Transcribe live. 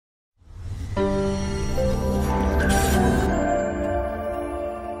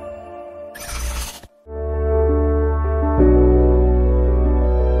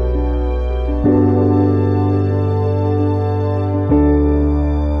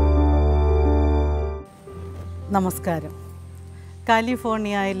നമസ്കാരം.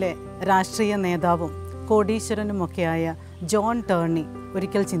 കാലിഫോർണിയയിലെ രാഷ്ട്രീയ നേതാവും കോടീശ്വരനുമൊക്കെയായ ജോൺ ടേർണി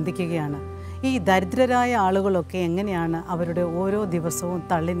ഒരിക്കൽ ചിന്തിക്കുകയാണ്, ഈ ദരിദ്രരായ ആളുകളൊക്കെ എങ്ങനെയാണ് അവരുടെ ഓരോ ദിവസവും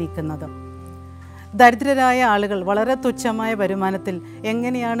തള്ളി നീക്കുന്നത്? ദരിദ്രരായ ആളുകൾ വളരെ തുച്ഛമായ വരുമാനത്തിൽ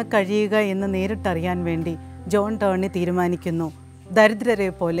എങ്ങനെയാണ് കഴിയുക എന്ന് നേരിട്ടറിയാൻ വേണ്ടി ജോൺ ടേർണി തീരുമാനിക്കുന്നു, ദരിദ്രരെ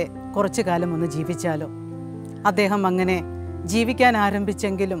പോലെ കുറച്ചു കാലം ഒന്ന് ജീവിച്ചാലോ. അദ്ദേഹം അങ്ങനെ ജീവിക്കാൻ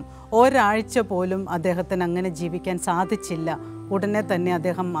ആരംഭിച്ചെങ്കിലും ഒരാഴ്ച പോലും അദ്ദേഹത്തിന് അങ്ങനെ ജീവിക്കാൻ സാധിച്ചില്ല. ഉടനെ തന്നെ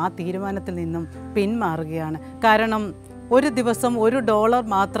അദ്ദേഹം ആ തീരുമാനത്തിൽ നിന്നും പിന്മാറുകയാണ്. കാരണം ഒരു ദിവസം $1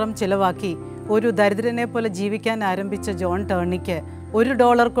 മാത്രം ചിലവാക്കി ഒരു ദരിദ്രനെ പോലെ ജീവിക്കാൻ ആരംഭിച്ച ജോൺ ടേർണിക്ക്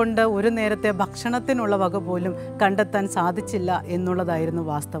 $1 കൊണ്ട് ഒരു നേരത്തെ ഭക്ഷണത്തിനുള്ള വക പോലും കണ്ടെത്താൻ സാധിച്ചില്ല എന്നുള്ളതായിരുന്നു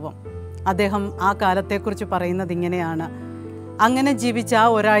വാസ്തവം. അദ്ദേഹം ആ കാലത്തെക്കുറിച്ച് പറയുന്നത് ഇങ്ങനെയാണ്: അങ്ങനെ ജീവിച്ച ആ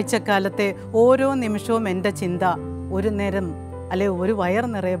ഒരാഴ്ചക്കാലത്തെ ഓരോ നിമിഷവും എൻ്റെ ചിന്ത ഒരു നേരം അല്ലെ ഒരു വയർ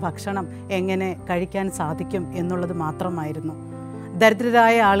നിറയെ ഭക്ഷണം എങ്ങനെ കഴിക്കാൻ സാധിക്കും എന്നുള്ളത് മാത്രമായിരുന്നു.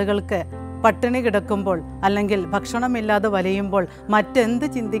 ദരിദ്രരായ ആളുകൾക്ക് പട്ടിണി കിടക്കുമ്പോൾ അല്ലെങ്കിൽ ഭക്ഷണമില്ലാതെ വലയുമ്പോൾ മറ്റെന്ത്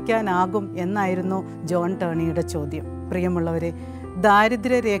ചിന്തിക്കാനാകും എന്നായിരുന്നു ജോൺ ടേർണിയുടെ ചോദ്യം. പ്രിയമുള്ളവരെ,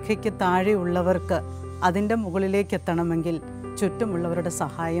 ദാരിദ്ര്യരേഖയ്ക്ക് താഴെയുള്ളവർക്ക് അതിൻ്റെ മുകളിലേക്ക് എത്തണമെങ്കിൽ ചുറ്റുമുള്ളവരുടെ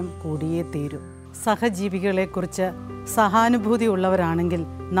സഹായം കൂടിയേ തീരൂ. സഹജീവികളെക്കുറിച്ച് സഹാനുഭൂതി ഉള്ളവരാണെങ്കിൽ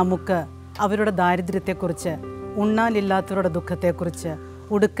നമുക്ക് അവരുടെ ദാരിദ്ര്യത്തെക്കുറിച്ച്, ഉണ്ണാനില്ലാത്തവരുടെ ദുഃഖത്തെക്കുറിച്ച്,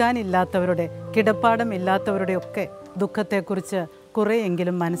 ഉടുക്കാനില്ലാത്തവരുടെ, കിടപ്പാടമില്ലാത്തവരുടെയൊക്കെ ദുഃഖത്തെക്കുറിച്ച്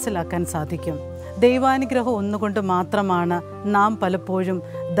കുറേയെങ്കിലും മനസ്സിലാക്കാൻ സാധിക്കും. ദൈവാനുഗ്രഹം ഒന്നുകൊണ്ട് മാത്രമാണ് നാം പലപ്പോഴും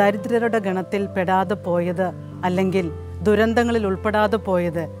ദരിദ്രരുടെ ഗണത്തിൽ പെടാതെ പോയത്, അല്ലെങ്കിൽ ദുരന്തങ്ങളിൽ ഉൾപ്പെടാതെ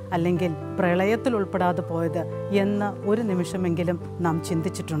പോയത്, അല്ലെങ്കിൽ പ്രളയത്തിൽ ഉൾപ്പെടാതെ പോയത് എന്ന് ഒരു നിമിഷമെങ്കിലും നാം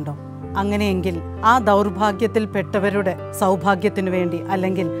ചിന്തിച്ചിട്ടുണ്ടോ? അങ്ങനെയെങ്കിൽ ആ ദൗർഭാഗ്യത്തിൽപ്പെട്ടവരുടെ സൗഭാഗ്യത്തിനു വേണ്ടി,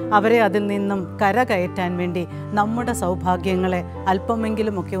 അല്ലെങ്കിൽ അവരെ അതിൽ നിന്നും കരകയറ്റാൻ വേണ്ടി നമ്മുടെ സൗഭാഗ്യങ്ങളെ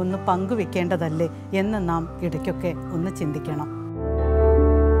അല്പമെങ്കിലുമൊക്കെ ഒന്ന് പങ്കുവെക്കേണ്ടതല്ലേ എന്ന് നാം ഇടയ്ക്കൊക്കെ ഒന്ന് ചിന്തിക്കണം.